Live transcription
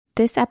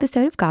This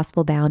episode of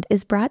Gospel Bound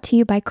is brought to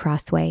you by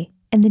Crossway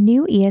and the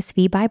new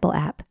ESV Bible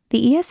app.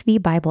 The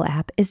ESV Bible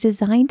app is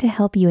designed to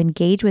help you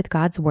engage with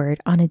God's Word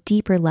on a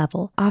deeper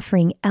level,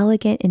 offering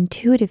elegant,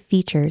 intuitive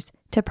features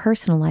to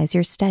personalize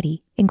your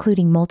study,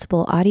 including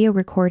multiple audio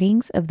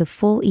recordings of the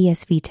full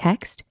ESV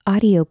text,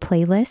 audio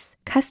playlists,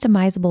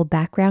 customizable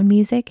background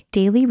music,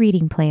 daily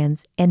reading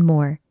plans, and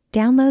more.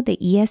 Download the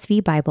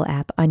ESV Bible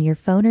app on your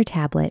phone or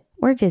tablet,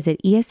 or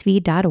visit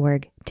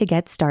esv.org to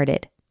get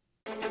started.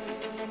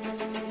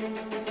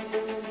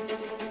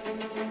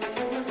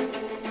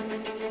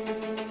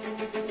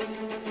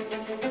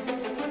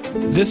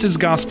 This is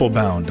Gospel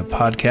Bound, a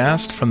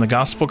podcast from the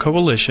Gospel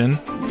Coalition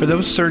for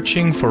those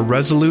searching for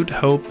resolute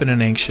hope in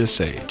an anxious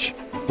age.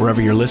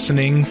 Wherever you're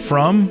listening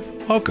from,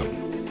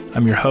 welcome.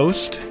 I'm your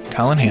host,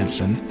 Colin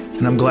Hanson,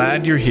 and I'm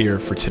glad you're here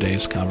for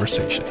today's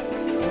conversation.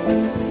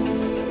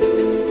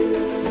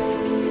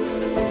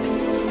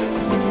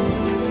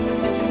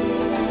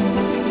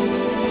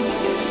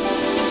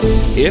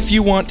 If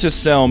you want to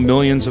sell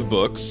millions of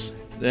books,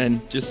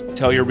 then just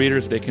tell your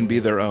readers they can be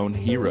their own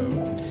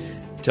hero.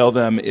 Tell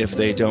them if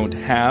they don't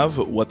have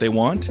what they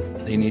want,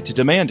 they need to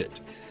demand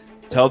it.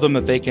 Tell them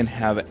that they can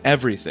have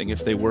everything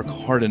if they work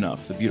hard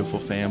enough: the beautiful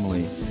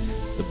family,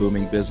 the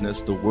booming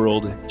business, the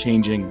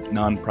world-changing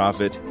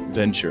nonprofit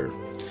venture.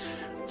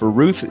 For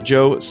Ruth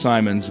Jo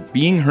Simons,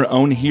 being her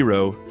own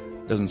hero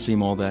doesn't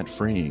seem all that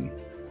freeing.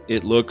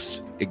 It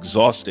looks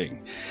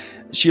exhausting.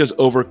 She has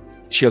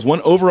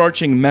one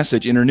overarching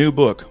message in her new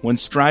book, When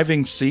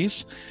Striving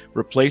Cease,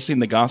 replacing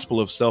the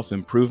gospel of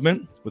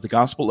self-improvement with the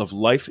gospel of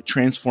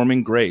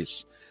life-transforming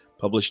grace,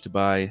 published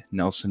by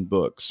Nelson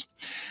Books.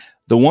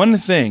 The one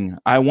thing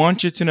I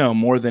want you to know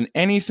more than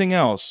anything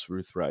else,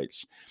 Ruth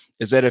writes,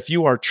 is that if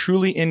you are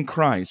truly in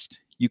Christ,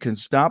 you can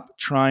stop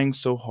trying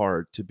so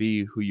hard to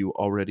be who you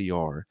already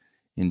are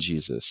in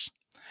Jesus.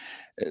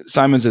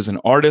 Simons is an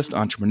artist,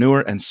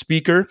 entrepreneur, and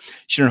speaker.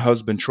 She and her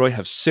husband, Troy,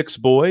 have 6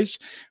 boys.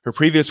 Her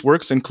previous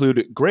works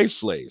include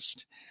Grace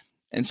Laced.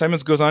 And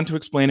Simons goes on to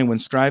explain in When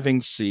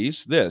Striving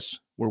Cease this: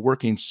 we're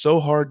working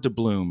so hard to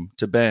bloom,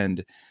 to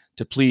bend,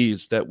 to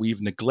please, that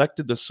we've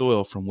neglected the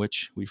soil from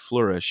which we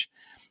flourish.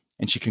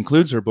 And she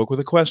concludes her book with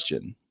a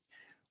question.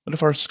 What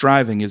if our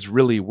striving is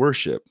really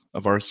worship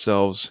of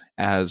ourselves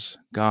as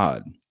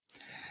God?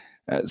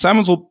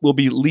 Simons will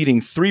be leading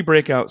 3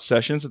 breakout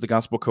sessions at the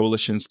Gospel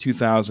Coalition's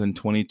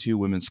 2022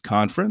 Women's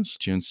Conference,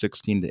 June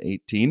 16 to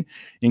 18,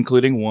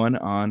 including one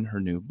on her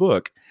new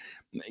book.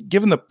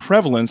 Given the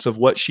prevalence of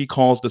what she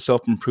calls the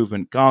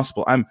self-improvement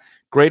gospel, I'm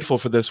grateful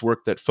for this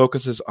work that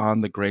focuses on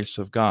the grace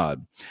of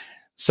God.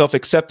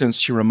 Self-acceptance,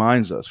 she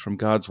reminds us from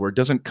God's word,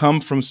 doesn't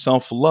come from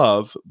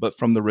self-love, but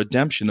from the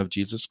redemption of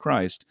Jesus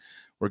Christ,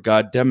 where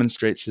God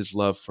demonstrates his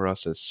love for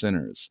us as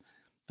sinners.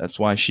 That's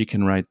why she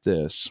can write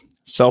this: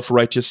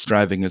 self-righteous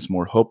striving is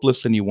more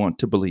hopeless than you want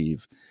to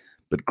believe,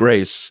 but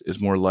grace is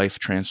more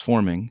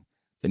life-transforming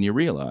than you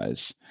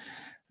realize.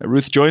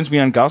 Ruth joins me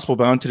on Gospel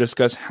Bound to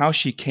discuss how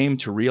she came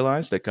to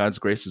realize that God's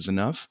grace is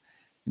enough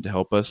and to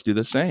help us do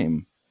the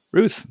same.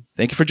 Ruth,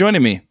 thank you for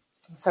joining me.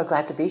 I'm so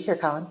glad to be here,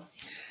 Colin.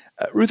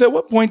 Ruth, at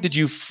what point did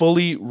you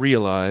fully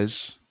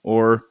realize,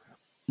 or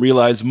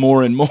realize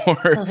more and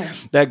more,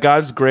 that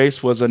God's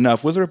grace was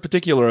enough? Was there a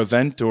particular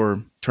event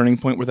or turning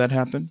point where that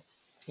happened?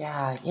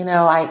 Yeah,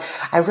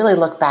 I really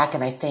look back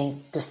and I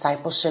think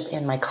discipleship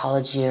in my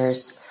college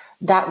years,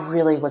 that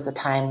really was a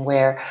time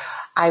where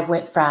I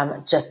went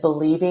from just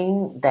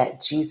believing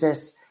that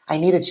I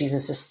needed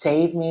Jesus to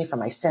save me from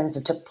my sins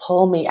and to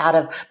pull me out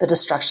of the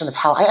destruction of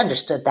hell. I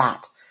understood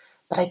that,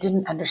 but I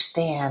didn't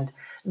understand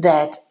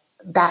that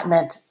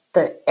meant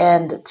the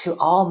end to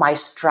all my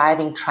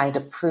striving, trying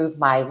to prove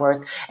my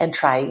worth and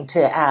trying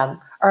to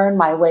earn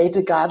my way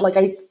to God. Like,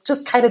 I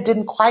just kind of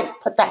didn't quite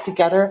put that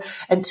together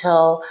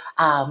until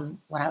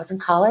when I was in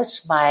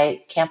college.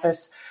 My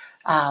campus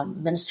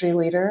ministry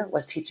leader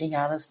was teaching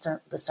out of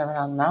the Sermon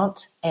on the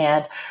Mount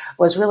and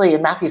was really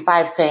in Matthew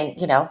 5 saying,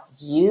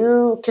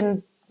 you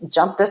can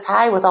jump this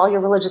high with all your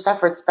religious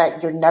efforts,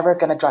 but you're never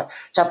going to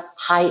jump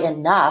high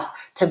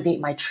enough to meet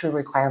my true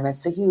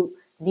requirements. So you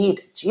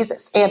need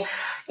Jesus. And,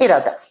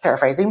 that's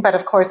paraphrasing, but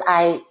of course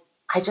I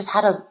just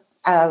had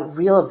a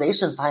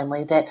realization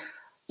finally that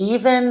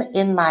even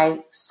in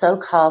my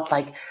so-called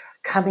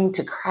coming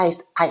to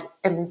Christ,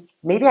 and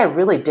maybe I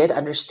really did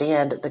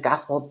understand the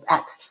gospel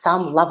at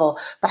some level,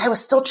 but I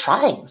was still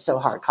trying so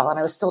hard, Colin.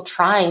 I was still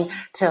trying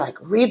to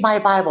read my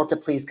Bible to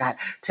please God,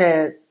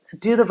 to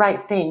do the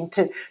right thing,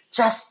 to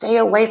just stay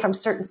away from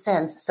certain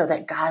sins so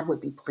that God would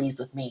be pleased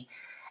with me.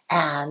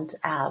 And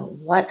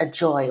what a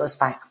joy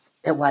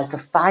it was to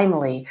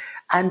finally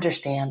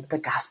understand the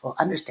gospel,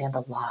 understand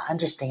the law,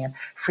 understand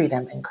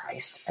freedom in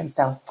Christ. And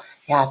so,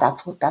 yeah,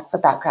 that's the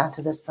background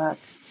to this book.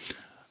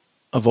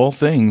 Of all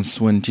things,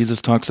 when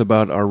Jesus talks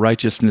about our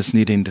righteousness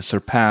needing to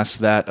surpass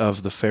that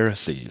of the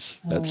Pharisees,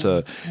 that's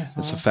a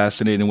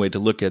fascinating way to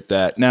look at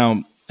that.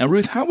 Now,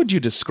 Ruth, how would you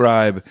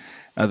describe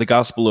the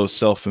gospel of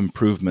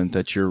self-improvement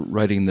that you're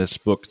writing this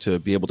book to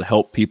be able to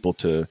help people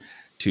to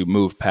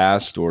move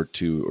past or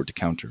to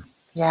counter?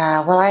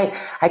 Yeah, well,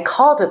 I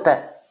called it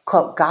the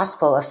quote,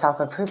 gospel of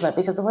self-improvement,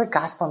 because the word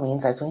gospel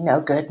means, as we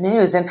know, good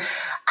news. And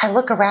I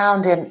look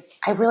around and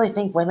I really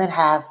think women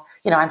have,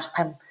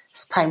 I'm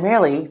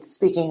primarily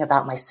speaking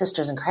about my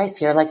sisters in Christ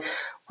here, like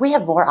we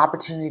have more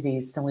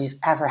opportunities than we've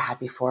ever had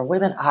before.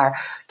 Women are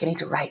getting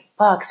to write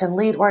books and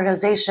lead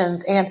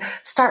organizations and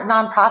start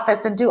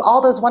nonprofits and do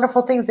all those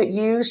wonderful things that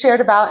you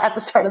shared about at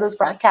the start of this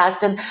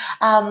broadcast. And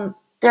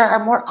there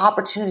are more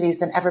opportunities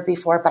than ever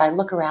before, but I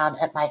look around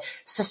at my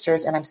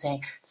sisters and I'm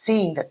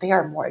seeing that they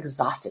are more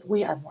exhausted.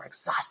 We are more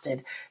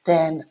exhausted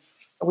than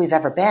we've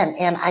ever been.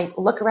 And I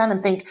look around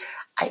and think,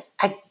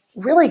 I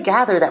really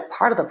gather that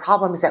part of the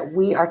problem is that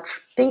we are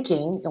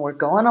thinking, and we're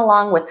going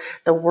along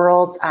with the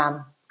world's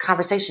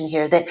conversation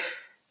here, that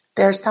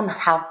there's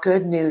somehow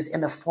good news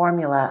in the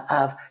formula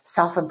of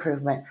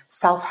self-improvement,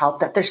 self-help,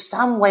 that there's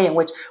some way in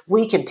which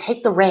we can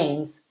take the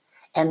reins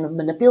and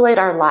manipulate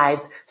our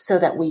lives so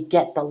that we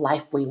get the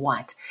life we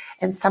want.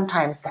 And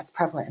sometimes that's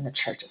prevalent in the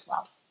church as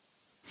well.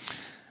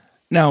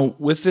 Now,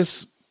 with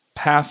this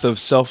path of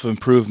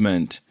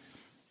self-improvement,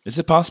 is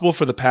it possible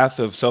for the path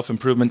of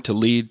self-improvement to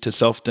lead to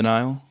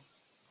self-denial?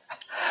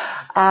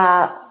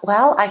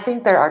 Well, I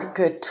think there are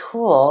good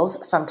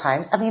tools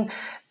sometimes. I mean,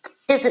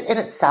 is it in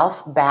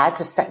itself bad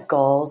to set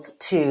goals,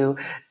 to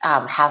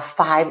have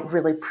 5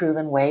 really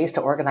proven ways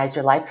to organize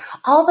your life?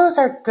 All those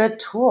are good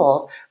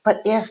tools,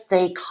 but if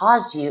they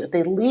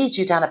lead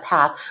you down a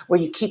path where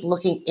you keep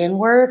looking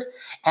inward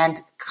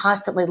and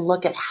constantly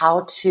look at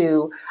how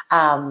to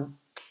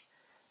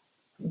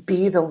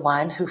be the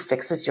one who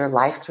fixes your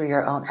life through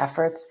your own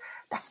efforts,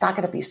 that's not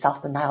going to be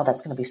self-denial.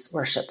 That's going to be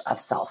worship of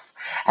self.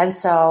 And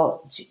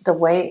so the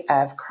way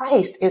of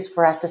Christ is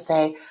for us to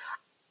say,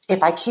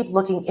 if I keep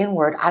looking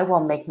inward, I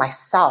will make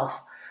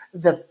myself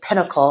the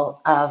pinnacle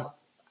of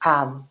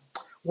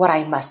what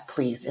I must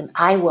please. And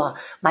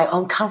my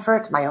own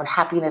comfort, my own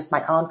happiness,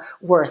 my own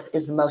worth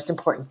is the most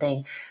important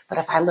thing. But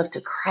if I look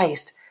to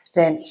Christ,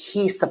 then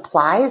he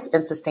supplies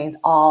and sustains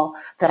all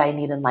that I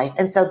need in life.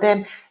 And so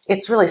then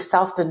it's really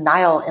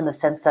self-denial in the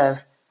sense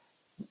of,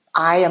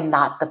 I am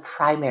not the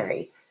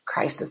primary.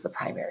 Christ is the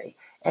primary.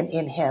 And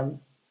in him,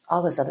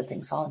 all those other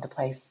things fall into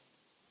place.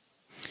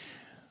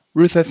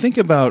 Ruth, I think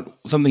about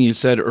something you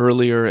said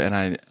earlier,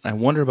 and I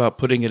wonder about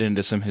putting it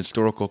into some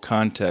historical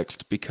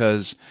context,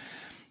 because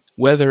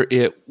whether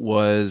it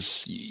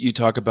was, you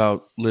talk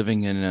about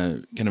living in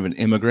a kind of an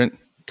immigrant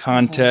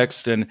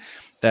context, and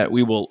that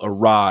we will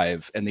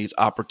arrive and these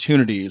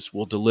opportunities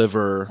will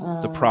deliver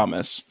the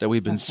promise that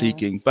we've been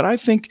seeking. But I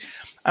think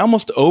I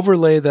almost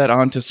overlay that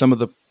onto some of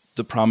the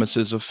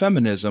promises of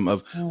feminism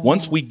of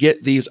once we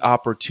get these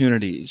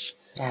opportunities,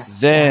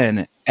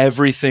 then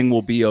everything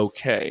will be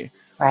okay.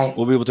 Right.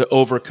 We'll be able to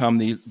overcome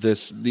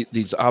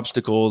these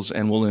obstacles,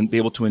 and we'll be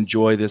able to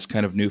enjoy this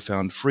kind of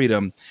newfound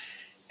freedom.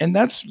 And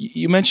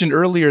you mentioned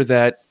earlier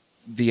that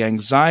the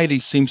anxiety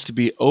seems to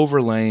be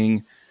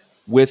overlaying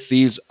with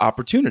these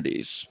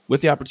opportunities.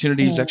 With the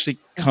opportunities actually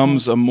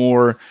comes a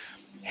more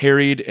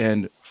harried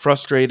and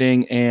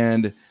frustrating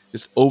and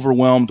this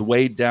overwhelmed,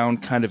 weighed down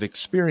kind of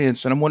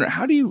experience. And I'm wondering,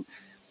 how do you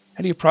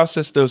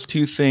process those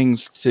two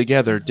things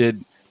together?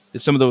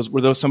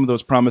 Were some of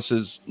those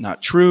promises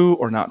not true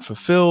or not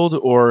fulfilled,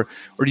 or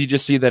do you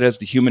just see that as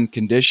the human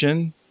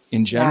condition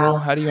in general?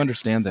 How do you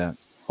understand that?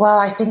 Well,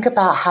 I think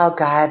about how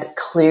God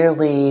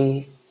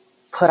clearly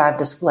put on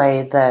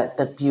display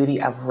the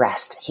beauty of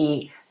rest.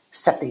 He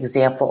set the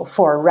example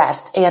for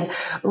rest, and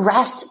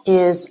rest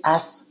is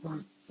us,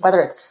 whether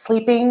it's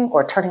sleeping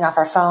or turning off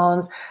our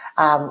phones,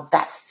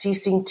 that's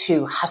ceasing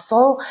to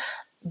hustle.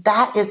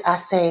 That is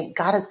us saying,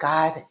 God is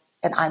God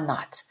and I'm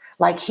not.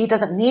 Like, he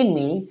doesn't need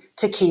me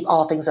to keep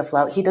all things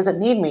afloat. He doesn't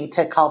need me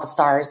to call the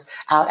stars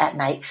out at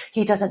night.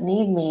 He doesn't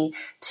need me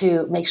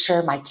to make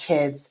sure my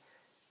kids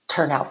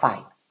turn out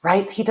fine,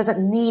 right? He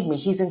doesn't need me.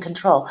 He's in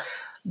control.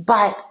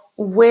 But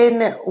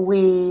when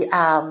we,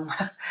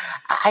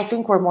 I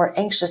think we're more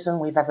anxious than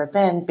we've ever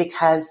been,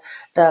 because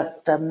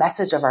the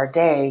message of our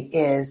day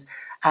is,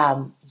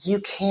 you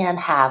can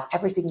have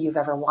everything you've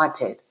ever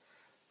wanted,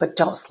 but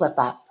don't slip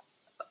up.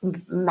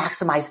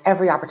 Maximize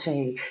every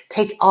opportunity.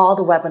 Take all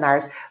the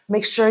webinars.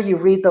 Make sure you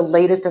read the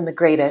latest and the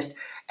greatest,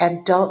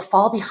 and don't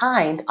fall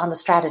behind on the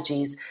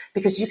strategies,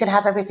 because you can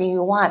have everything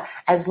you want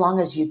as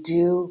long as you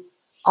do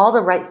all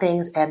the right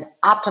things and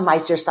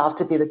optimize yourself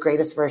to be the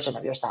greatest version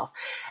of yourself.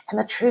 And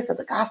the truth of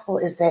the gospel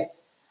is that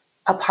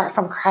apart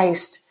from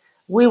Christ,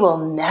 we will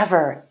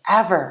never,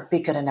 ever be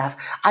good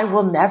enough. I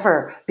will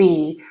never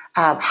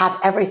have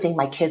everything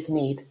my kids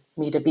need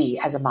me to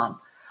be as a mom.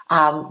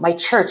 My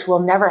church will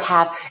never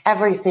have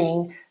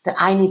everything that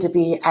I need to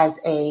be as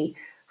a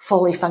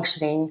fully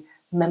functioning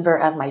member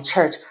of my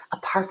church.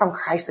 Apart from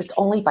Christ, it's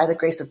only by the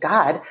grace of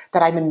God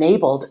that I'm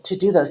enabled to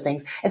do those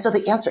things. And so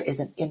the answer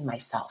isn't in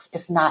myself.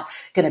 It's not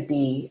going to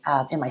be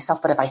in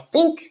myself. But if I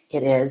think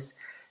it is,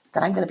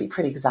 then I'm going to be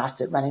pretty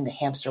exhausted running the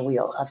hamster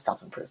wheel of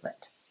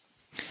self-improvement.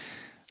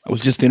 I was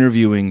just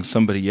interviewing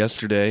somebody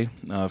yesterday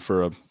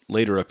for a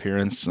later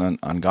appearance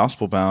on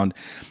Gospel Bound,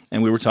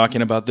 and we were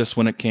talking about this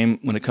when it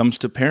comes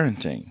to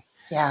parenting.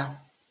 Yeah.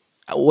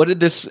 What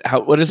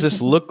does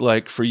this look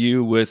like for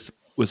you with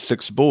with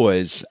 6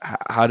 boys,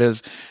 how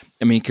does,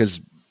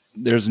 because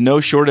there's no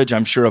shortage,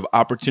 I'm sure, of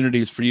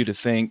opportunities for you to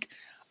think,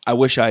 I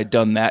wish I had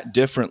done that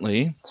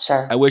differently.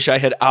 Sure. I wish I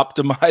had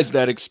optimized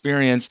that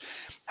experience.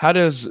 How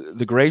does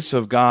the grace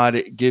of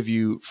God give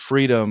you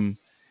freedom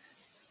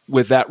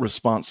with that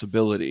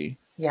responsibility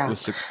with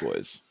 6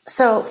 boys?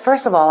 So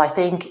first of all, I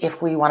think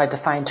if we want to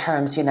define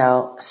terms,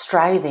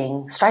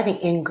 striving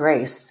in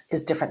grace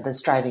is different than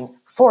striving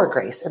for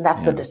grace. And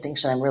that's the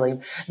distinction I'm really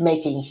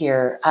making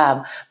here.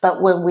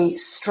 But when we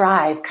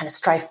strive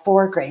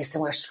for grace,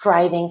 and we're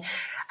striving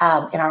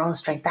in our own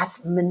strength,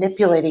 that's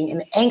manipulating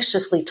and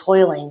anxiously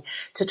toiling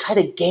to try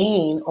to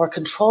gain or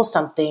control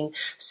something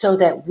so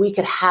that we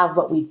could have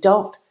what we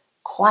don't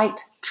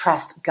quite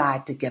trust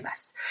God to give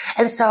us.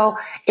 And so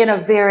in a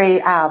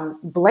very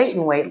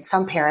blatant way,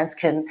 some parents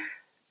can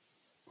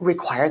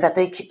require that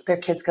their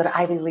kids go to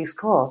Ivy League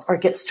schools or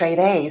get straight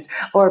A's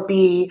or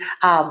be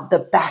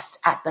the best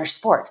at their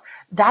sport.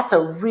 That's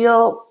a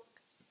real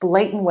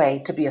blatant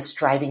way to be a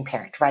striving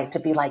parent, right? To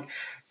be like,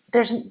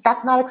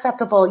 that's not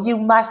acceptable. You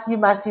must.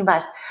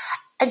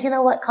 And you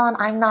know what, Colin?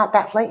 I'm not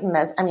that blatant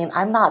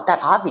I'm not that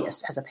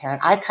obvious as a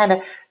parent.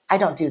 I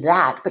don't do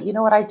that. But you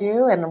know what I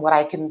do, and what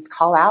I can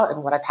call out,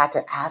 and what I've had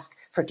to ask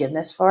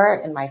forgiveness for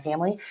in my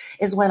family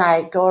is when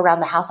I go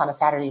around the house on a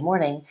Saturday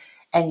morning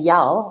and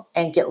yell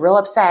and get real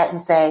upset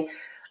and say,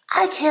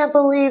 I can't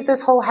believe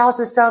this whole house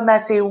is so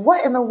messy.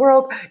 What in the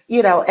world?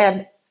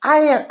 And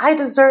I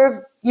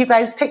deserve you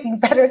guys taking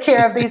better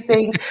care of these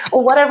things,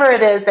 or whatever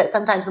it is that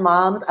sometimes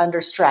moms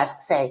under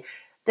stress say.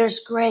 There's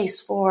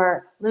grace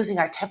for losing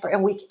our temper,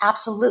 and we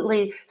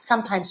absolutely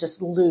sometimes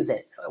just lose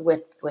it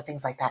with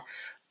things like that.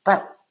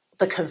 But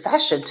the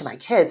confession to my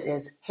kids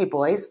is, hey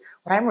boys,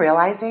 what I'm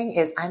realizing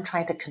is I'm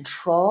trying to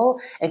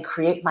control and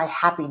create my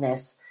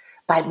happiness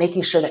by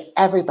making sure that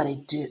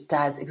everybody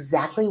does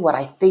exactly what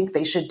I think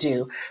they should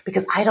do,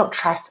 because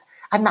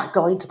I'm not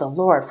going to the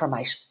Lord for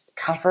my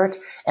comfort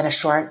and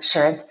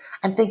assurance.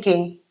 I'm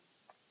thinking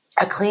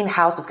a clean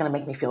house is going to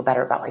make me feel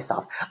better about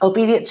myself.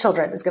 Obedient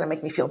children is going to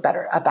make me feel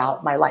better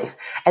about my life.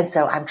 And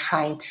so I'm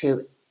trying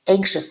to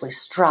anxiously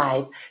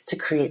strive to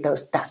create that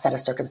set of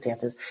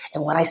circumstances.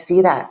 And when I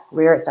see that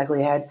rear its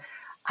ugly head,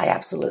 I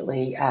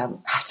absolutely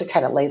have to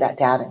kind of lay that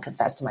down and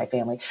confess to my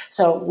family.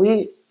 So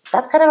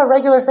that's kind of a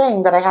regular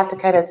thing that I have to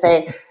kind of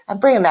say, I'm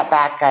bringing that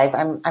back, guys.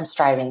 I'm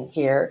striving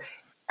here,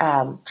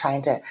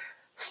 trying to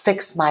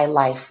fix my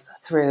life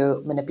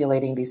through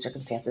manipulating these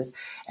circumstances.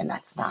 And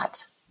that's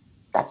not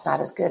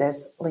as good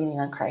as leaning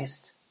on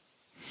Christ.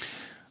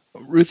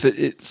 Ruth,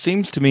 it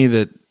seems to me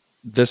that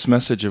this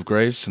message of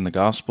grace in the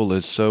gospel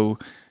is so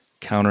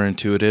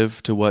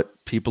counterintuitive to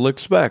what people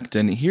expect.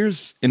 And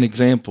here's an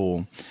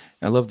example.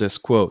 I love this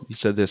quote. You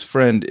said this,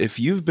 friend, if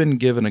you've been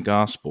given a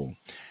gospel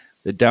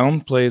that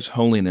downplays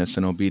holiness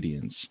and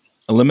obedience,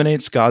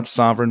 eliminates God's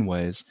sovereign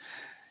ways,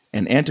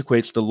 and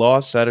antiquates the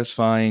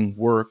law-satisfying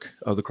work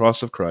of the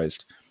cross of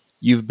Christ,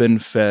 you've been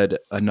fed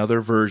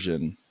another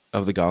version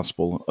of the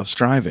gospel of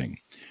striving.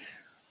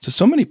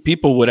 So many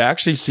people would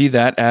actually see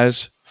that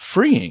as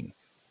freeing.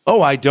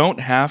 Oh, I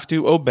don't have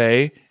to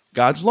obey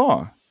God's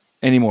law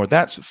anymore.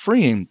 That's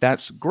freeing.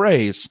 That's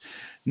grace.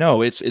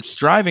 No, it's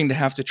striving to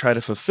have to try to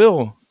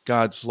fulfill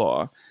God's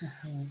law.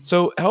 Mm-hmm.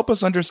 So help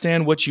us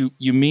understand what you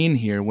mean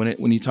here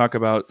when you talk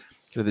about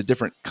the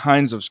different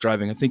kinds of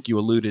striving. I think you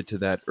alluded to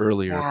that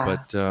earlier,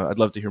 but I'd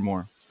love to hear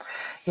more.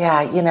 Yeah,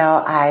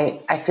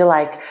 I feel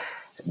like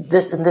in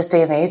this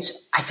day and age,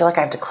 I feel like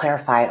I have to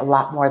clarify a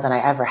lot more than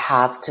I ever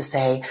have to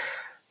say,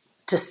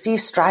 to see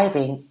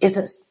striving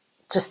isn't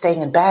just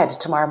staying in bed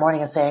tomorrow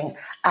morning and saying,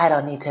 I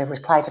don't need to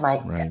reply to my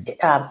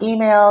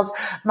emails.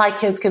 My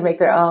kids can make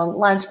their own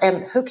lunch.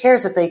 And who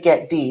cares if they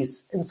get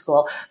D's in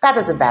school? That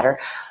doesn't matter.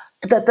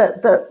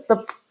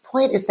 The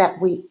point is that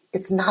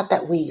it's not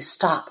that we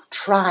stop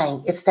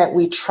trying. It's that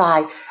we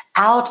try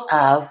out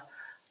of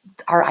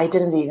our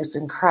identity is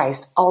in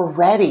Christ,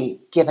 already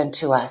given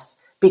to us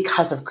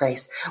because of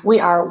grace. We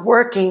are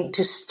working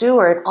to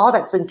steward all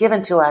that's been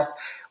given to us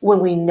when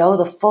we know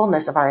the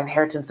fullness of our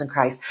inheritance in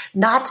Christ,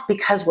 not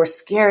because we're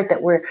scared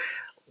that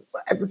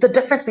the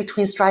difference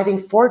between striving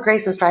for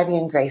grace and striving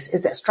in grace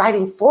is that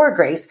striving for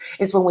grace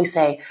is when we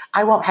say,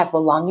 I won't have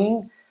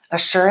belonging,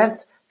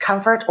 assurance,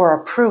 comfort, or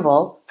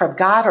approval from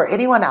God or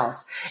anyone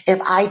else if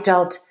I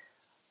don't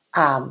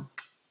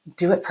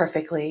do it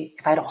perfectly,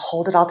 if I don't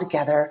hold it all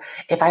together,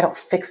 if I don't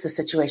fix the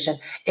situation,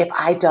 if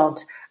I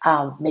don't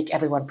make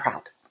everyone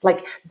proud.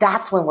 Like,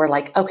 that's when we're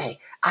like, okay,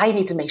 I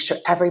need to make sure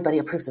everybody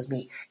approves of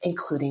me,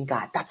 including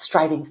God. That's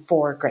striving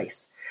for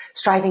grace.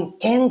 Striving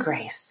in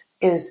grace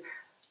is,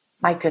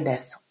 my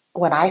goodness,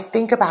 when I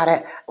think about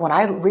it, when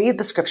I read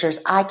the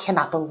scriptures, I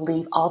cannot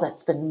believe all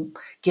that's been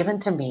given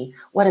to me,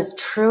 what is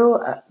true,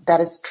 that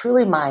is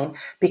truly mine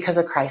because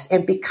of Christ.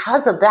 And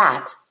because of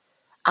that,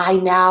 I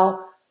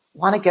now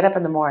want to get up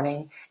in the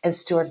morning and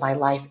steward my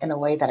life in a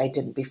way that I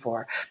didn't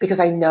before, because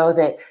I know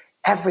that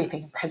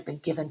everything has been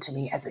given to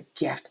me as a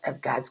gift of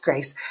God's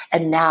grace.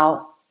 And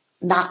now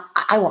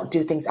I won't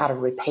do things out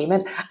of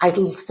repayment. I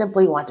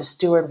simply want to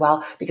steward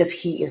well because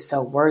he is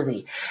so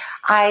worthy.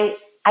 I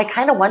I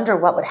kind of wonder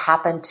what would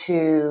happen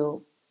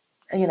to,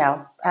 you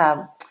know,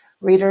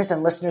 readers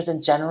and listeners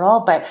in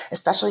general, but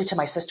especially to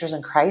my sisters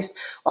in Christ.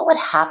 What would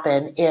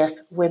happen if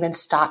women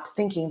stopped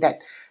thinking that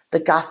the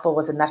gospel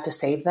was enough to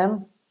save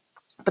them,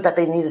 but that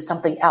they needed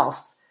something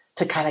else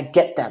to kind of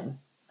get them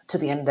to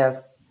the end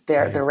of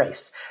their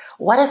race?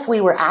 What if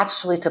we were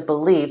actually to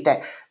believe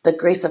that the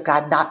grace of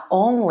God not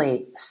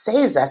only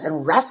saves us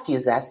and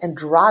rescues us and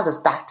draws us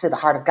back to the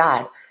heart of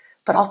God,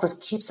 but also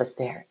keeps us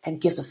there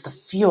and gives us the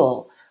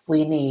fuel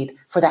we need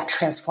for that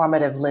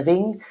transformative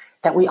living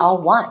that we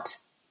all want,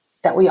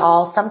 that we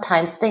all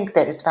sometimes think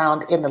that is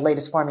found in the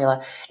latest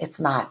formula. It's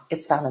not.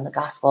 It's found in the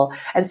gospel.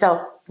 And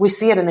so we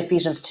see it in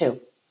Ephesians 2,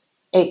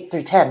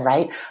 8-10,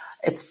 right?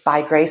 It's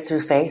by grace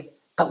through faith,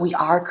 but we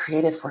are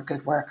created for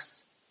good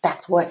works.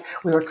 That's what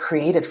we were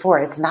created for.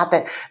 It's not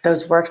that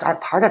those works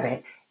aren't part of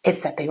it.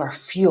 It's that they were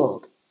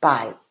fueled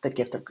by the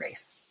gift of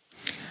grace.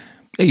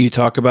 You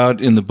talk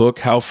about in the book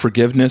how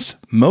forgiveness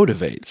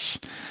motivates.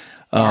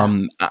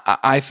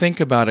 I think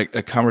about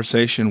a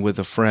conversation with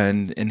a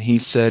friend, and he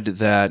said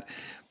that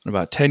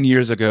about 10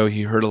 years ago,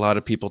 he heard a lot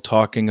of people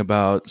talking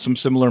about some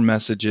similar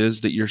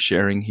messages that you're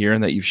sharing here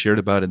and that you've shared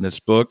about in this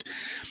book,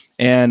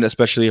 and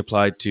especially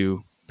applied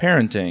to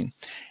parenting.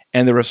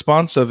 And the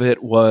response of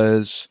it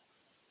was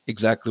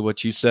exactly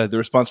what you said. The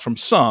response from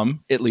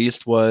some, at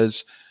least,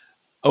 was,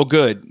 oh,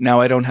 good.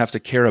 Now I don't have to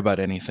care about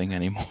anything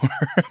anymore.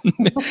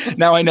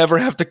 Now I never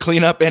have to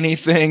clean up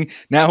anything.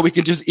 Now we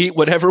can just eat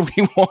whatever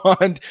we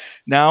want.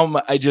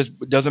 Now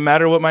doesn't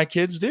matter what my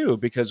kids do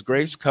because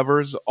grace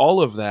covers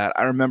all of that.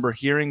 I remember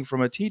hearing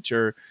from a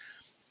teacher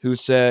who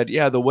said,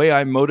 yeah, the way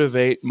I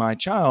motivate my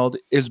child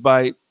is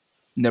by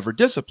never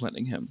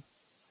disciplining him.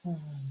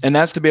 And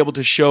that's to be able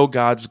to show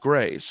God's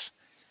grace.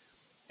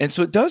 And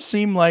so it does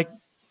seem like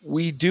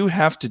we do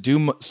have to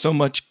do so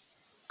much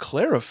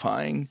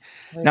clarifying.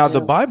 Now, the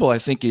Bible, I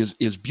think,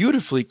 is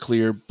beautifully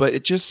clear, but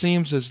it just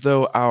seems as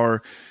though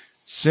our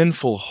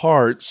sinful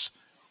hearts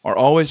are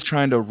always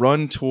trying to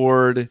run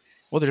toward,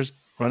 well, they're just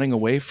running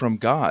away from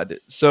God.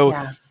 So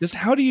just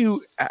how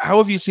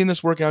have you seen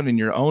this work out in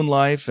your own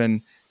life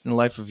and in the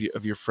life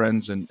of your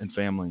friends and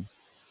family?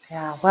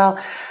 Yeah, well,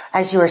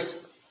 as you were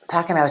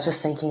talking, I was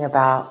just thinking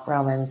about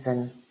Romans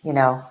and,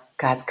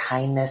 God's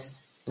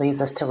kindness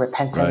leads us to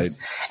repentance.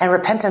 Right. And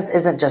repentance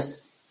isn't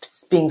just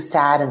being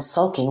sad and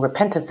sulking.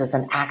 Repentance is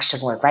an action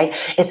word, right?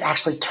 It's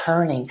actually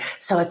turning.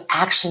 So it's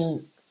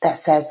action that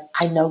says,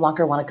 I no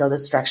longer want to go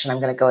this direction. I'm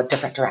going to go a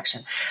different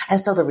direction. And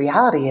so the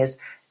reality is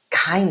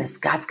kindness,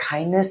 God's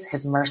kindness,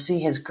 his mercy,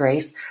 his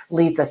grace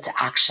leads us to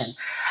action.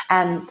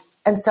 And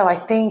so I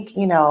think,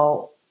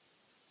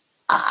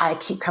 I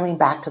keep coming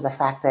back to the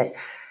fact that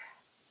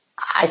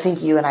I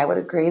think you and I would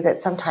agree that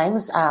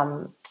sometimes,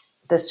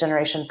 this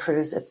generation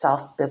proves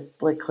itself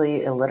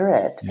biblically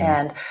illiterate.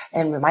 And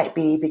it might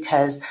be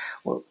because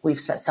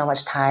we've spent so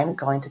much time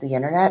going to the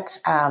internet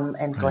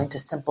and going to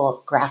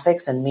simple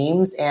graphics and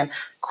memes and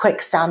quick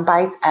sound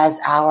bites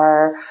as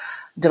our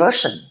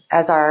devotion,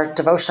 as our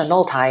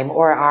devotional time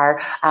or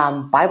our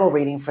Bible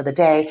reading for the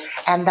day.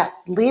 And that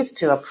leads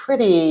to a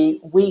pretty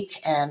weak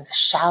and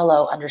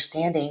shallow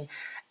understanding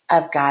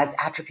of God's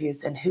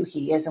attributes and who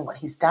he is and what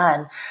he's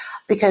done.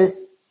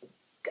 Because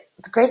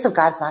the grace of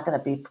God's not going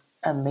to be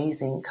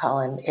amazing,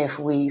 Colin, if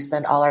we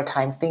spend all our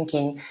time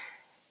thinking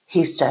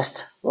he's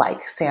just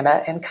like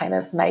Santa and kind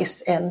of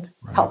nice and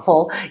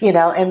helpful,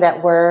 and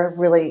that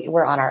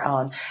we're on our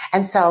own.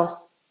 And so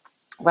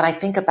when I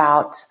think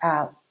about,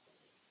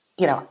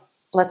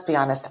 let's be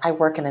honest, I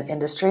work in an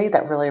industry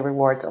that really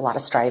rewards a lot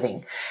of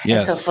striving.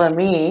 Yes. And so for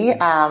me,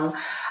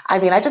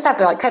 I just have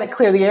to kind of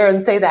clear the air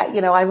and say that,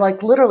 I'm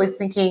literally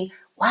thinking,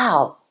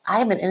 wow,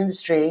 I'm in an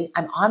industry,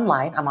 I'm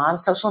online, I'm on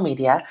social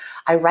media,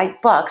 I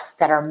write books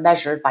that are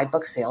measured by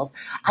book sales.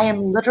 I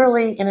am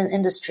literally in an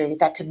industry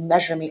that could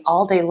measure me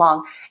all day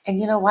long. And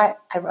you know what?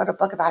 I wrote a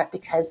book about it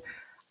because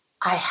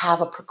I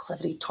have a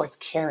proclivity towards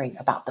caring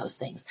about those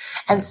things.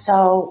 And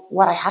so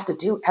what I have to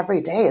do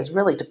every day is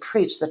really to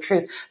preach the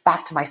truth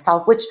back to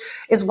myself, which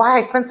is why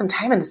I spent some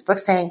time in this book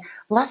saying,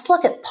 let's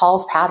look at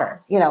Paul's pattern.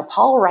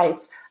 Paul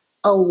writes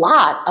a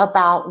lot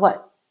about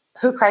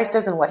who Christ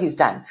is and what he's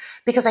done,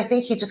 because I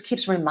think he just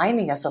keeps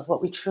reminding us of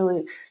what we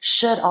truly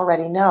should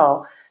already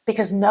know,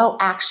 because no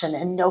action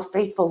and no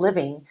faithful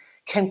living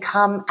can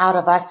come out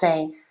of us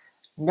saying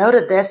no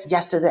to this,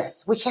 yes to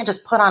this. We can't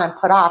just put on and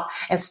put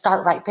off and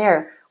start right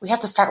there. We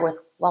have to start with,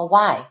 well,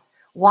 why?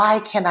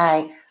 Why can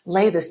I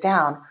lay this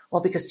down?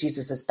 Well, because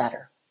Jesus is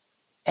better.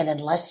 And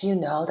unless you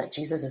know that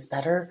Jesus is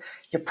better,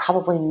 you're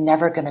probably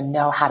never going to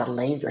know how to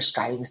lay your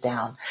strivings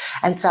down.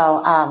 And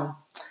so,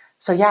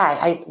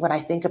 when I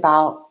think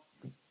about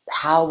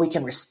how we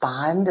can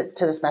respond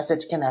to this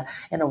message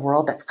in a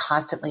world that's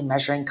constantly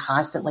measuring,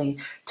 constantly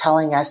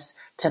telling us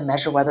to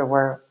measure whether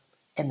we're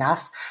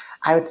enough,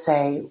 I would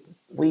say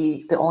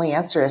the only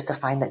answer is to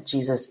find that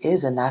Jesus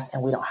is enough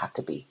and we don't have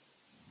to be.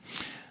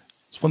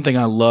 It's one thing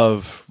I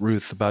love,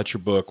 Ruth, about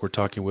your book. We're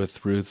talking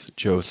with Ruth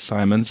Jo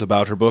Simons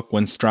about her book,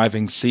 When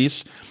Striving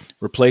Cease,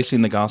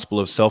 Replacing the Gospel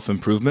of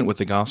Self-Improvement with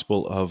the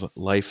Gospel of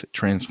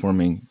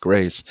Life-Transforming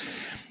Grace.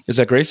 is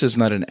that grace is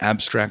not an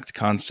abstract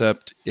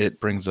concept. It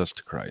brings us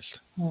to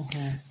Christ.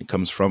 Mm-hmm. It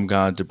comes from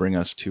God to bring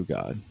us to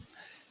God.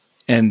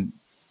 And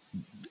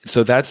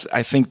so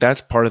I think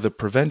that's part of the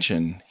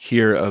prevention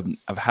here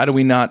of how do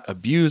we not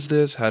abuse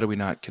this? How do we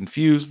not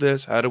confuse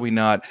this? How do we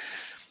not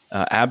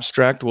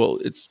abstract? Well,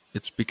 it's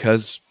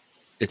because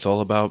it's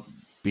all about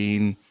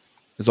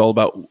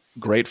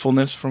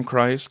gratefulness from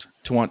Christ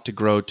to want to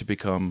grow to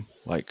become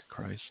like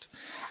Christ.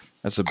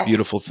 That's a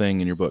beautiful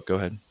thing in your book. Go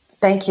ahead.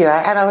 Thank you.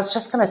 And I was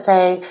just going to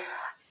say,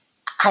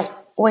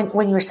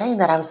 when you were saying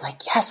that, I was like,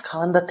 yes,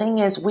 Colin, the thing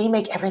is, we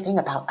make everything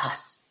about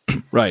us.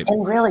 Right.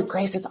 And really,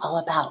 grace is all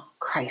about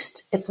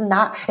Christ. It's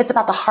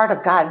about the heart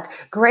of God.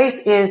 Grace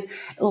is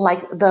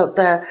like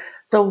the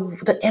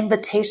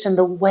invitation,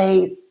 the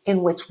way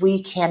in which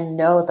we can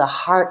know the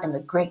heart and the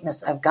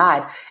greatness of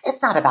God.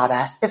 It's not about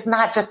us. It's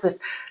not just this.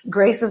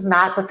 Grace is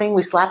not the thing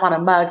we slap on a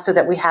mug so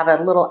that we have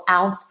a little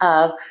ounce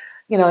of,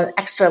 an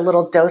extra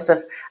little dose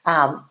of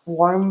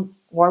warm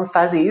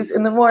fuzzies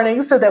in the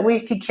morning so that we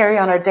can carry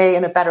on our day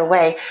in a better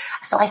way.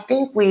 So I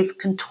think we've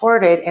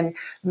contorted and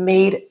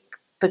made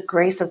the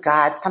grace of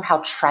God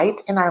somehow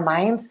trite in our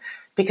minds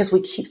because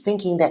we keep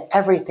thinking that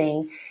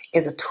everything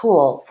is a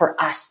tool for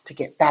us to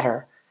get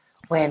better,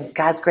 when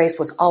God's grace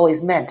was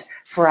always meant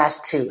for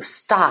us to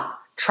stop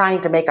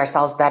trying to make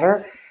ourselves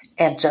better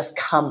and just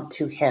come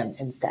to Him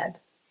instead.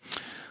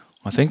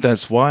 I think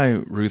that's why,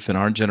 Ruth, in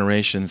our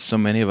generation, so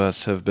many of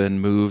us have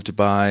been moved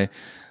by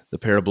the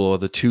parable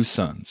of the two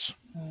sons,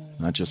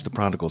 not just the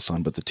prodigal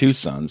son, but the two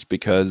sons,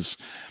 because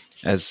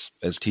as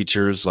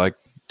teachers like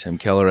Tim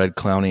Keller, Ed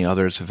Clowney,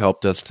 others have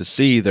helped us to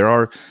see there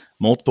are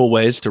multiple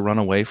ways to run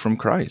away from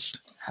Christ.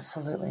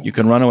 Absolutely. You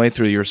can run away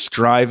through your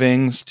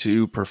strivings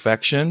to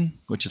perfection,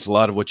 which is a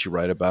lot of what you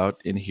write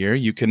about in here.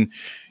 You can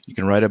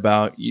write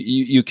about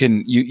you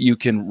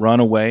can run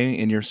away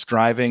in your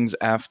strivings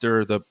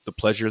after the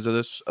pleasures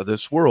of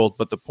this world.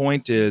 But the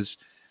point is,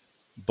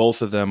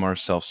 both of them are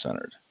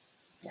self-centered.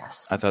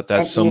 Yes. I thought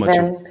that's and so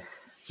even, much.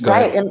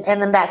 Right. And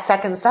then that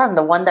second son,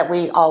 the one that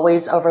we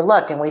always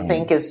overlook and we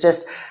think is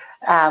just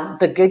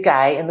the good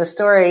guy in the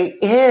story,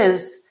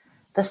 is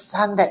the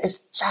son that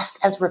is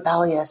just as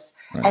rebellious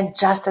and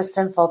just as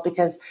sinful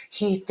because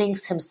he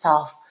thinks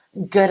himself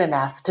good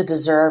enough to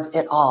deserve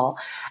it all.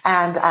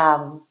 And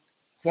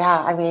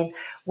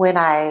when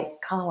I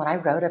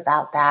wrote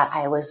about that,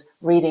 I was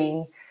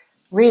reading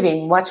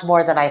much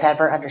more than I'd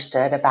ever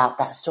understood about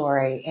that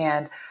story.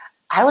 And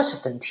I was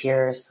just in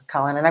tears,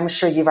 Colin, and I'm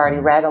sure you've already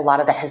read a lot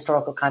of that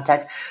historical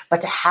context, but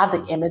to have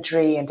the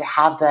imagery and to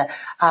have the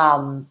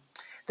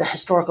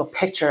historical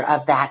picture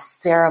of that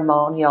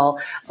ceremonial,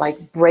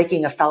 like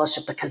breaking of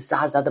fellowship, the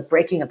kazaza, the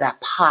breaking of that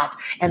pot,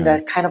 and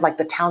the kind of like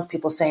the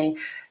townspeople saying,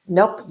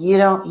 nope, you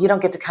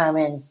don't get to come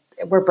in.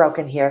 We're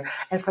broken here.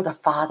 And for the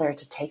father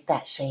to take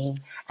that shame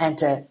and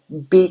to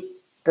beat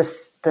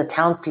the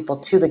townspeople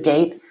to the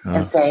gate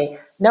and say,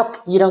 nope,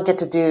 you don't get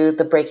to do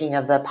the breaking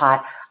of the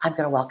pot. I'm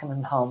going to welcome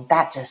him home.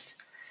 That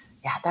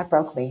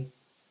broke me.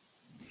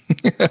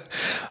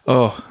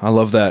 Oh, I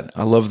love that.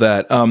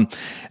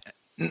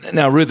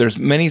 Now, Ruth, there's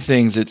many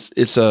things.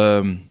 It's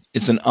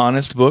an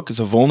honest book. It's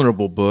a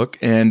vulnerable book.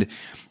 And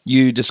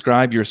you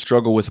describe your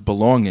struggle with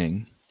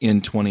belonging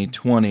in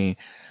 2020.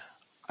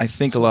 I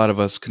think a lot of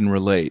us can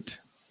relate.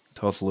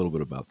 Tell us a little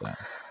bit about that.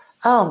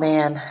 Oh,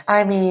 man.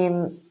 I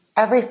mean,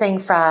 everything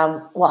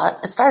from,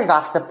 it started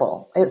off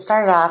simple. It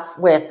started off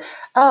with,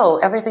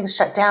 everything's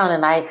shut down.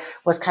 And I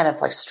was kind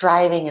of like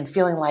striving and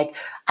feeling like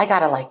I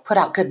got to like put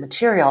out good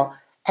material.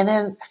 And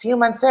then a few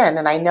months in,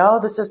 and I know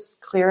this is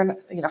clear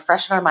and,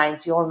 fresh in our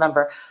minds, you'll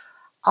remember,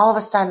 all of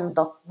a sudden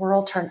the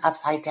world turned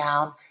upside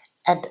down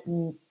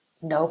and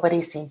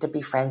nobody seemed to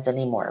be friends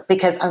anymore.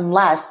 Because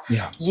unless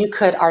you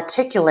could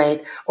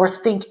articulate or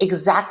think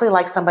exactly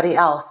like somebody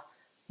else,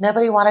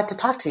 nobody wanted to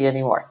talk to you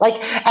anymore.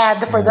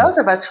 And for those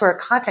of us who are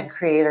content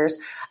creators,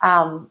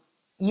 I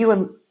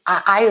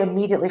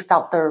immediately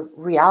felt the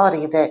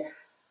reality that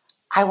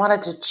I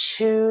wanted to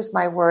choose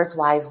my words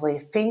wisely,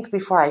 think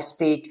before I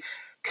speak,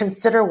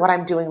 consider what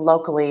I'm doing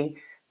locally,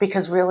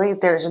 because really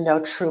there's no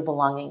true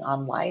belonging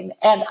online.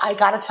 And I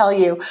got to tell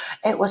you,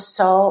 it was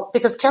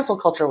because cancel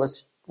culture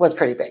was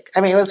pretty big.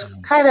 I mean, it was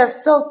kind of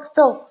still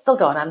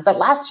going on. But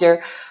last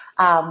year,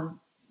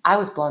 I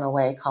was blown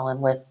away,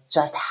 Colin, with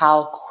just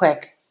how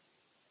quickly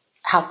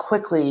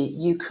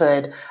you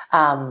could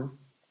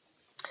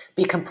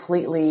be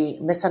completely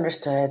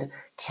misunderstood,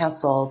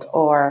 canceled,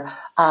 or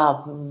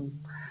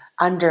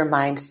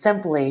undermined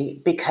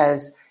simply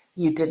because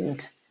you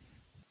didn't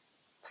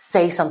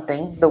say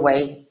something the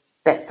way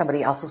that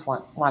somebody else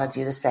wanted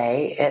you to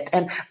say it.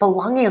 And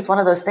belonging is one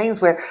of those things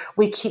where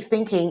we keep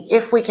thinking,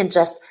 if we can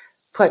just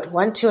put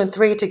 1, 2, and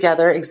 3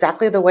 together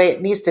exactly the way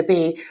it needs to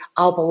be,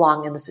 I'll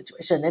belong in the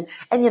situation. And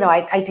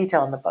I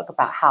detail in the book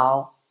about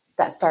how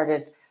that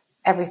started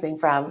everything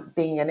from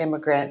being an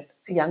immigrant,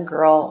 young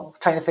girl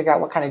trying to figure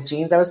out what kind of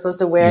jeans I was supposed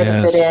to wear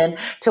to fit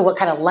Yes. in, to what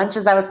kind of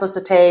lunches I was supposed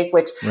to take,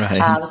 which,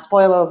 Right.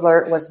 spoiler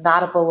alert, was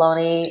not a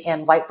bologna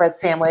and white bread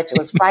sandwich. It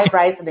was fried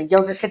rice in a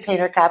yogurt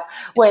container cup,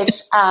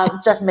 which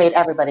just made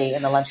everybody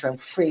in the lunchroom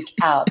freak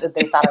out.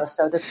 They thought I was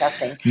so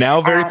disgusting.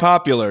 Now very And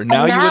popular.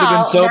 Now and you would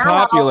have been so now,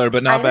 popular,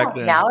 but I not back know.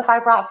 then. Now, if I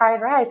brought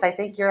fried rice, I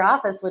think your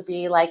office would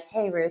be like,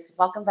 "Hey, Ruth,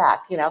 welcome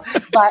back."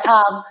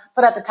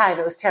 But at the time,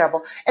 it was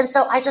terrible. And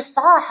so I just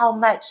saw how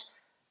much,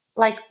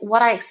 like,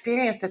 what I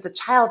experienced as a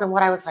child, and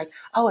what I was like,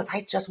 oh, if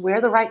I just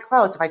wear the right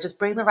clothes, if I just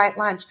bring the right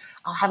lunch,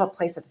 I'll have a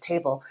place at the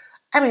table.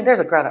 I mean, there's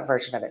a grown-up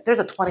version of it. There's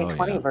a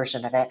 2020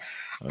 version of it.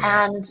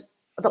 And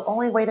the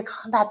only way to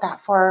combat that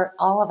for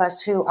all of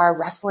us who are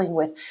wrestling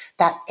with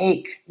that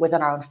ache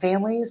within our own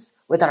families,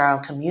 within our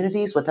own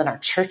communities, within our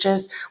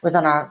churches,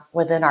 within our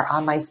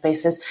online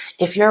spaces,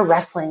 if you're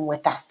wrestling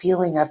with that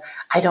feeling of,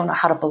 I don't know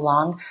how to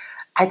belong,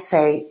 I'd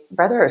say,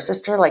 brother or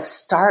sister, like,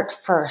 start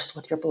first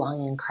with your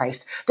belonging in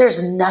Christ.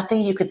 There's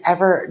nothing you could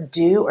ever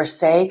do or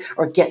say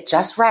or get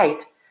just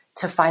right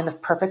to find the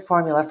perfect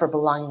formula for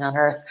belonging on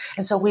earth.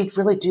 And so we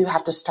really do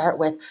have to start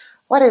with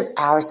what is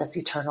ours that's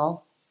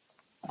eternal,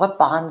 what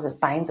binds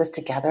us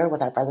together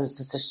with our brothers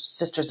and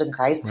sisters in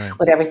Christ,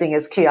 when everything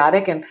is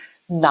chaotic and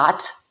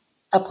not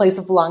a place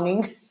of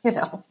belonging,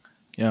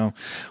 Yeah.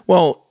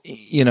 Well,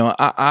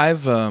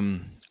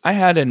 I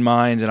had in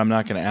mind, and I'm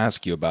not going to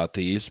ask you about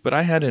these, but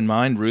I had in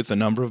mind, Ruth, a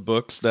number of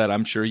books that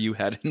I'm sure you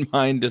had in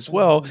mind as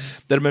well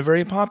that have been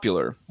very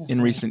popular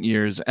in recent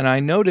years. And I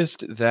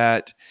noticed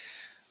that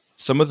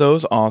some of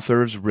those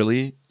authors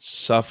really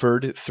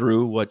suffered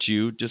through what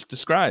you just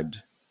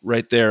described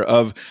right there,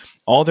 of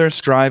all their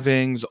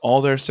strivings,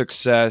 all their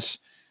success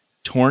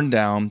torn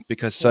down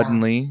because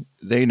suddenly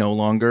they no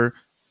longer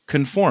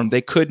conformed.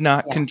 They could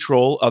not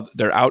control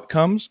their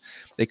outcomes.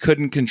 They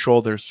couldn't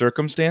control their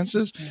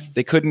circumstances.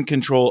 They couldn't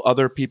control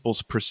other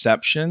people's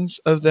perceptions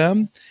of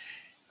them.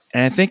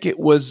 And I think it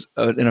was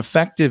an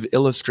effective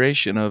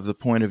illustration of the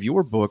point of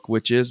your book,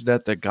 which is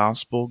that the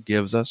gospel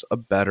gives us a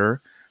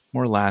better,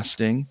 more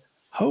lasting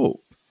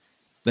hope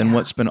than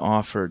what's been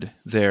offered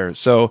there.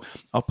 So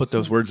I'll put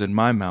those words in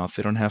my mouth.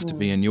 They don't have to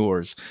be in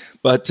yours.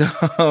 But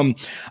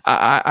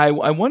I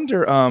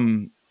wonder.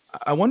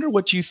 I wonder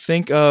what you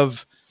think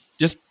of.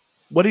 Just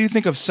what do you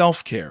think of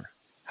self-care?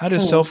 How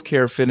does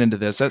self-care fit into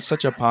this? That's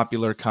such a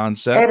popular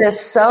concept. It is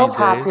so these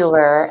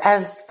popular,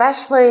 and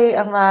especially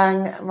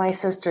among my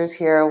sisters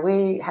here.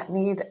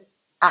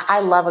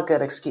 I love a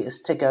good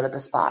excuse to go to the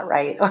spa,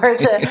 right? Or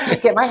to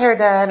get my hair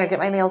done or get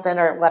my nails done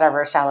or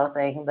whatever shallow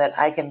thing that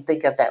I can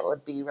think of that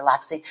would be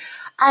relaxing.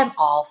 I'm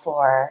all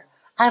for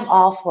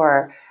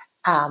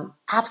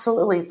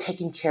absolutely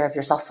taking care of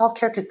yourself.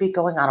 Self-care could be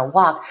going on a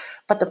walk,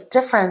 but the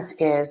difference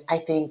is, I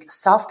think,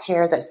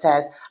 self-care that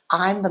says,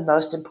 I'm the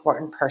most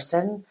important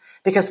person,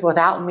 because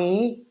without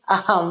me,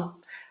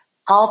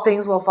 all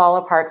things will fall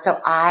apart.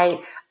 So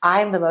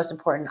I'm the most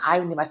important. I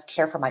must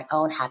care for my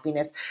own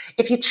happiness.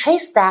 If you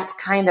trace that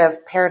kind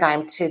of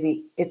paradigm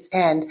to its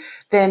end,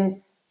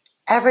 then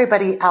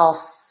everybody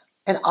else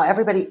and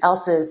everybody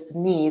else's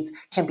needs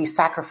can be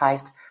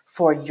sacrificed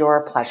for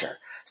your pleasure.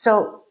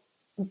 So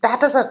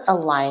that doesn't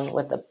align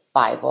with the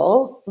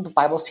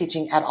Bible's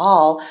teaching at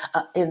all,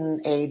 in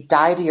a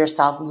die to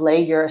yourself,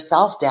 lay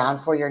yourself down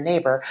for your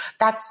neighbor.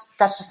 That's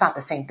just not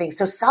the same thing.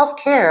 So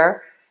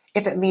self-care,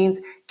 if it means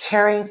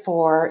caring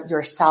for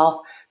yourself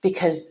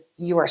because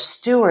you are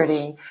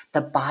stewarding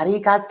the body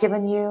God's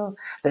given you,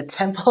 the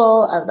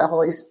temple of the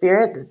Holy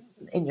Spirit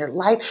in your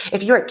life,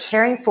 if you are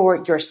caring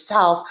for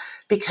yourself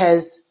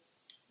because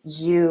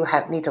you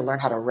need to learn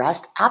how to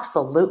rest,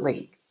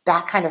 absolutely.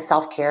 That kind of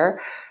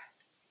self-care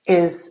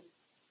is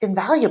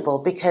invaluable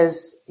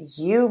because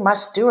you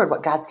must steward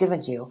what God's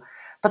given you.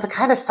 But the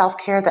kind of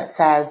self-care that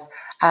says,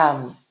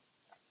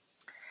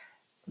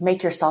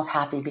 make yourself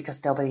happy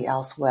because nobody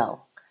else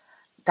will,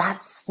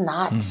 that's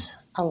not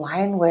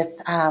aligned with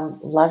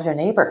love your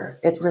neighbor.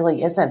 It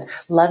really isn't.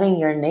 Loving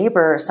your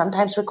neighbor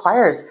sometimes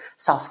requires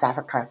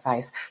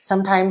self-sacrifice.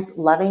 Sometimes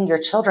loving your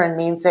children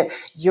means that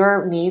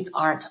your needs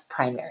aren't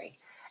primary.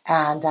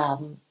 And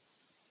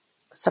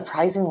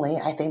surprisingly,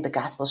 I think the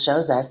gospel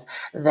shows us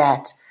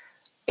that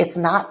it's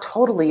not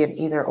totally an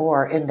either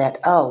or, in that,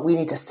 we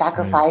need to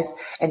sacrifice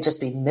and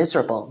just be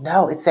miserable.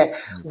 No, it's that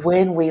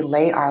when we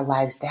lay our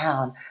lives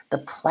down, the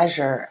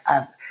pleasure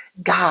of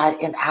God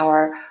in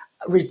our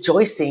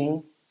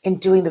rejoicing in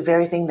doing the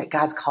very thing that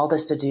God's called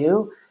us to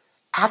do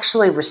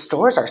actually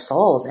restores our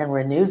souls and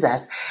renews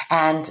us.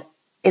 And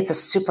it's a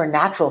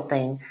supernatural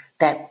thing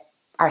that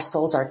our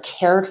souls are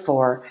cared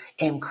for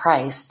in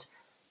Christ,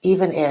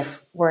 even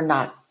if we're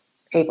not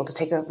able to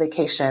take a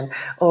vacation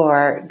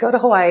or go to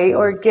Hawaii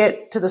or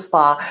get to the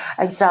spa.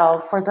 And so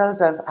for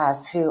those of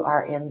us who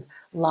are in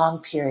long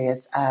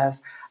periods of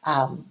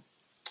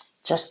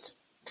just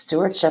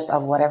stewardship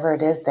of whatever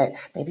it is that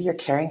maybe you're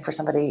caring for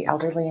somebody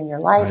elderly in your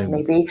life,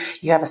 maybe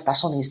you have a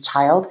special needs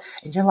child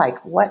and you're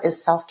like, what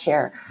is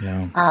self-care?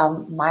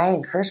 My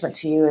encouragement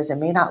to you is, it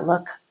may not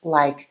look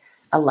like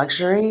a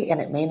luxury, and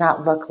it may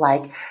not look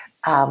like,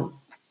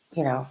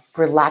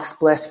 relaxed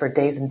bliss for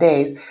days and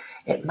days.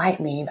 it might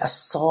mean a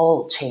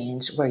soul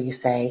change where you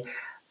say,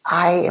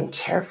 I am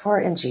cared for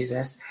in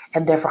Jesus,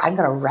 and therefore I'm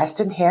going to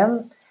rest in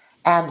him,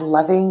 and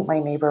loving my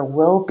neighbor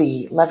will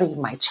be,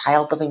 loving my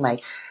child, loving my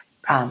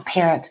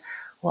parent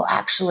will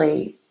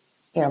actually,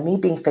 me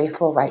being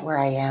faithful right where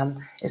I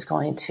am is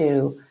going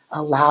to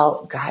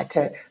allow God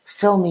to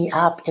fill me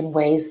up in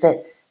ways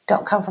that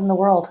don't come from the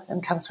world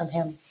and comes from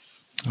him.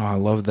 Oh, I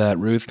love that,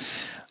 Ruth.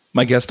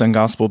 My guest on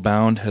Gospel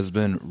Bound has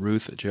been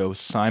Ruth Jo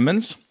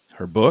Simons.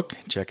 Her book,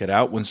 check it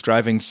out, When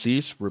Striving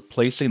Cease,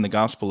 Replacing the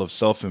Gospel of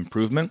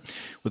Self-Improvement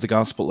with the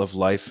Gospel of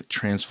Life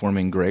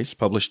Transforming Grace,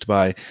 published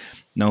by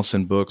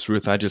Nelson Books.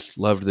 Ruth, I just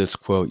loved this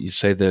quote. You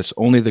say this,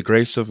 only the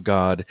grace of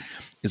God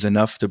is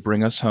enough to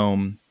bring us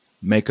home,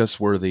 make us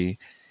worthy,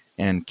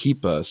 and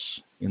keep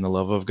us in the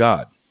love of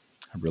God.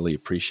 I really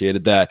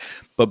appreciated that.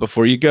 But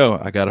before you go,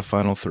 I got a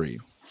final 3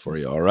 for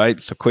you, all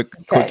right? So quick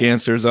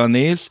answers on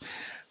these.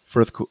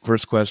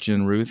 First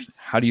question, Ruth,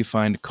 how do you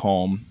find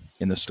calm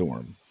in the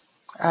storm?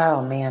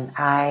 Oh, man.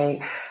 The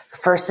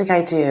first thing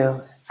I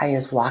do, I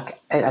just walk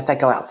as I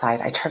go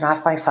outside. I turn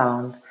off my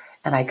phone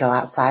and I go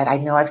outside. I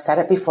know I've said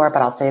it before,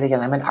 but I'll say it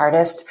again. I'm an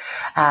artist,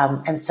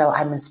 and so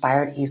I'm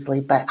inspired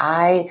easily. But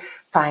I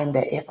find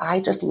that if I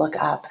just look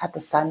up at the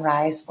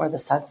sunrise or the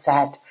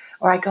sunset,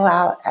 or I go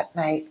out at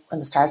night when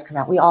the stars come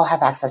out, we all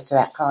have access to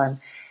that, Colin,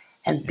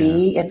 and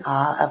be in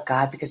awe of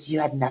God because you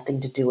had nothing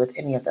to do with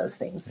any of those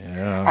things.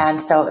 Yeah. And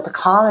so the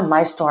calm in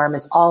my storm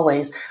is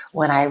always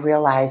when I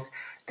realize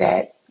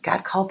that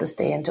God called this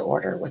day into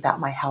order without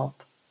my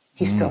help.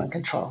 He's still in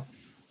control.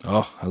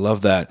 Oh, I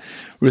love that.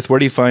 Ruth, where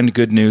do you find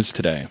good news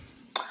today?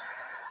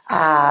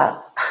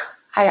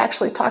 I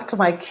actually talk to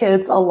my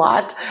kids a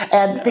lot,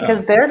 and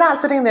because they're not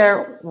sitting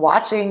there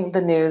watching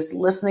the news,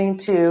 listening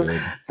to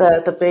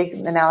the big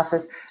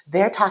analysis,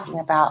 they're talking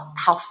about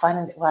how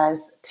fun it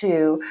was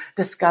to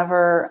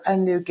discover a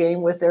new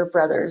game with their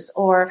brothers,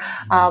 or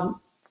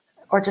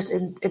just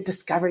in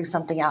discovering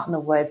something out in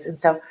the woods. And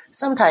so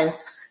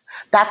sometimes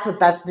that's the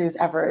best news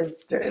ever is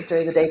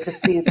during the day to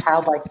see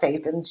childlike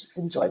faith and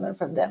enjoyment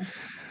from them.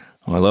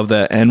 Oh, I love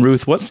that. And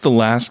Ruth, what's the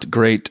last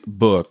great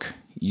book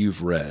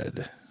you've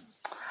read?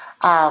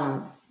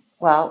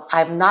 Well,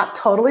 I'm not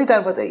totally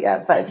done with it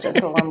yet, but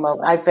Gentle and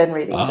Lowly. I've been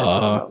reading Gentle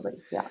and Lowly.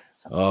 Yeah.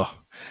 So. Oh,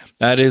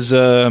 that is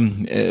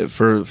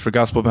for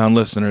Gospel Bound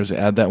listeners.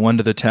 Add that one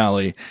to the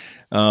tally.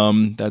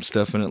 That's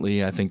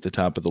definitely, I think, the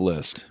top of the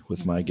list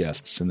with my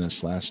guests in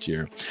this last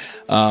year.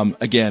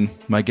 Again,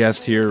 my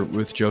guest here,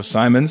 Ruth Jo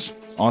Simons,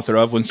 author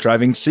of When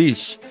Striving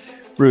Cease.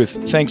 Ruth,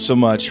 thanks so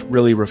much.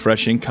 Really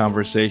refreshing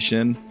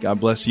conversation. God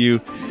bless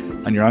you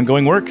on your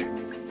ongoing work.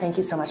 Thank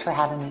you so much for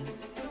having me.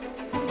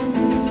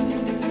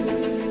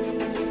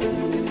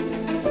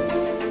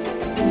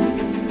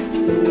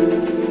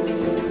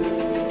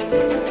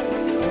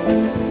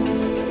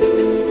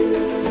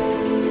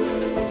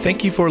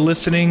 Thank you for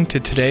listening to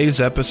today's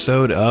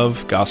episode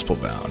of Gospel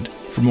Bound.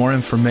 For more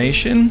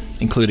information,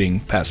 including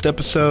past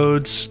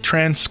episodes,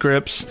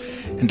 transcripts,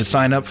 and to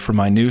sign up for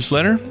my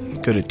newsletter,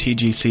 go to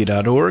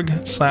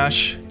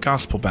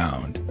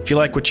tgc.org/gospelbound. If you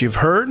like what you've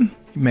heard,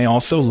 you may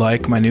also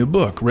like my new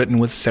book written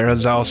with Sarah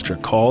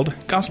Zylstra called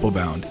Gospel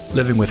Bound,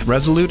 Living with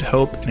Resolute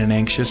Hope in an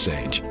Anxious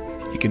Age.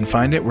 You can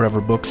find it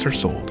wherever books are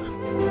sold.